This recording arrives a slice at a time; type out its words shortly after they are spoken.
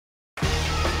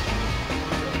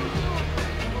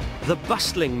The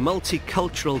bustling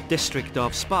multicultural district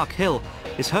of Spark Hill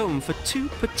is home for two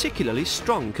particularly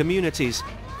strong communities,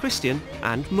 Christian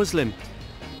and Muslim.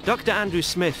 Dr. Andrew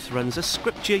Smith runs a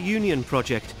Scripture Union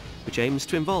project which aims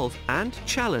to involve and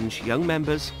challenge young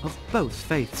members of both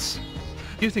faiths.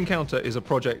 Youth Encounter is a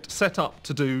project set up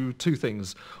to do two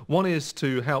things. One is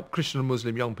to help Christian and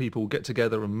Muslim young people get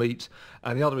together and meet,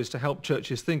 and the other is to help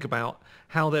churches think about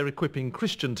how they're equipping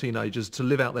Christian teenagers to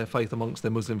live out their faith amongst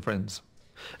their Muslim friends.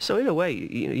 So in a way,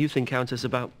 Youth Encounter is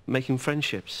about making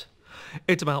friendships.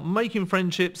 It's about making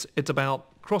friendships, it's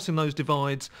about crossing those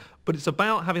divides, but it's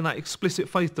about having that explicit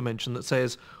faith dimension that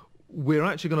says we're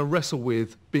actually going to wrestle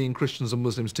with being Christians and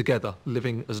Muslims together,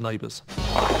 living as neighbours.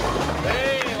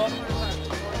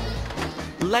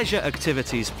 Leisure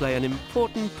activities play an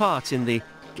important part in the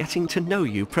getting to know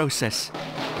you process.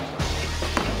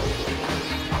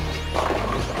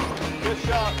 Good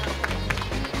shot.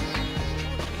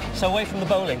 So away from the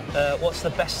bowling, what's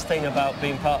the best thing about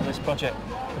being part of this project?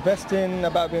 The best thing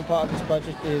about being part of this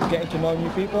project is getting to know new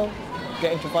people,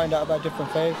 getting to find out about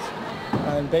different faiths,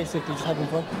 and basically just having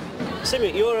fun.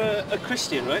 Simi, you're a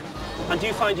Christian, right? And do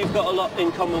you find you've got a lot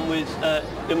in common with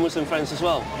your Muslim friends as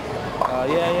well?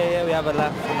 Yeah, we have a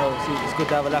laugh. You know, it's good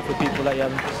to have a laugh with people that you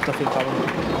have stuff in common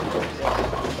with.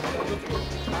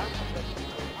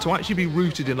 To actually be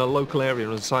rooted in a local area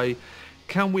and say,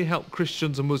 can we help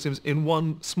Christians and Muslims in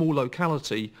one small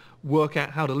locality work out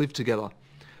how to live together?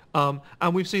 And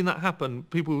we've seen that happen.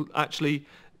 People actually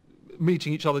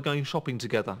meeting each other, going shopping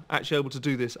together, actually able to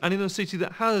do this. And in a city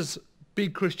that has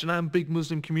big Christian and big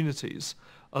Muslim communities,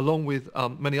 along with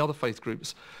many other faith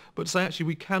groups, but say actually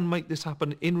we can make this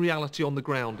happen in reality on the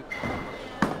ground.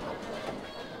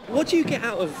 What do you get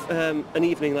out of an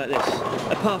evening like this,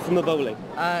 apart from the bowling?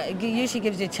 It usually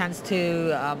gives you a chance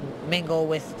to mingle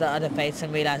with the other faiths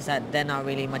and realise that they're not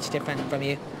really much different from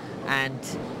you, and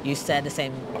you share the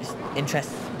same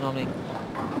interests normally.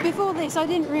 Before this, I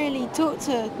didn't really talk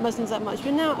to Muslims that much,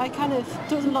 but now I kind of talk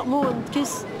to them a lot more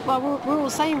because, well, we're all the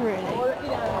same, really.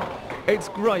 It's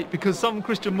great because some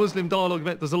Christian-Muslim dialogue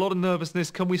event, there's a lot of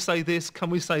nervousness. Can we say this? Can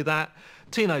we say that?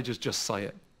 Teenagers just say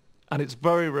it. And it's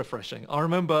very refreshing. I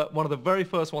remember one of the very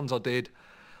first ones I did,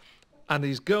 and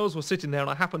these girls were sitting there, and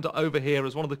I happened to overhear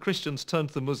as one of the Christians turned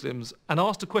to the Muslims and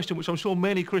asked a question which I'm sure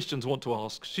many Christians want to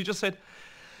ask. She just said,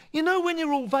 you know when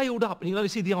you're all veiled up and you only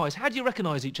see the eyes, how do you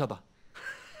recognise each other?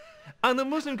 And the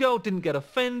Muslim girl didn't get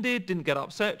offended, didn't get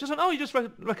upset, just went, oh, you just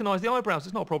recognise the eyebrows,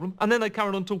 it's not a problem. And then they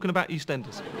carried on talking about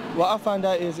EastEnders. What I found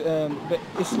out is that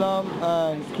Islam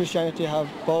and Christianity have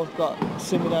both got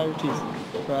similarities,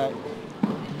 right?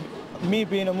 Me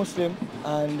being a Muslim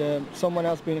and someone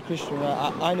else being a Christian,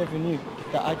 right, I never knew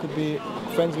that I could be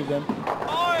friends with them.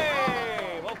 Oi!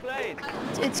 Well played.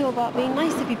 It's all about being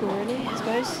nice to people, really, I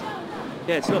suppose.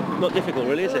 Yeah, it's not difficult,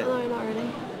 really, is it? No, not really.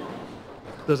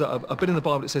 There's a bit in the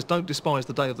Bible that says, don't despise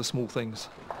the day of the small things.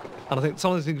 And I think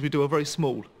some of the things we do are very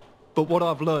small. But what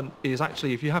I've learned is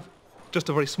actually if you have just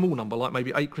a very small number, like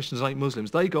maybe 8 Christians and 8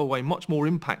 Muslims, they go away much more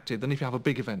impacted than if you have a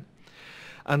big event.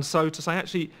 And so to say,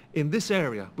 actually, in this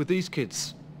area, with these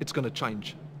kids, it's going to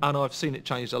change. And I've seen it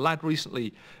change. A lad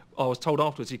recently, I was told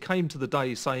afterwards, he came to the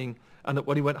day saying, and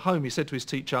when he went home, he said to his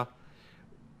teacher,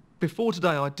 before today,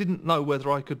 I didn't know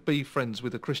whether I could be friends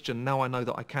with a Christian. Now I know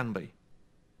that I can be.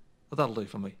 But that'll do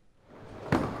for me.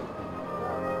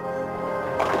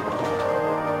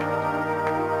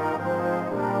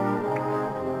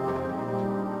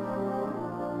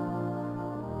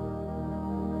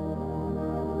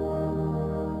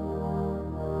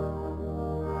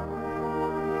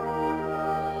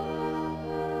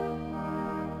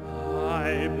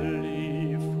 I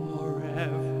believe for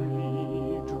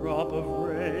every drop of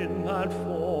rain that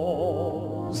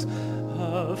falls,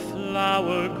 a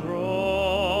flower grows.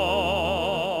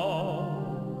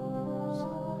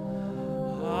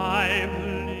 I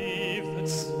believe that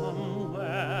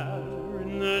somewhere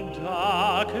in the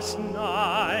darkest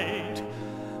night,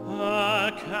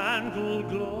 a candle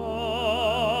glows.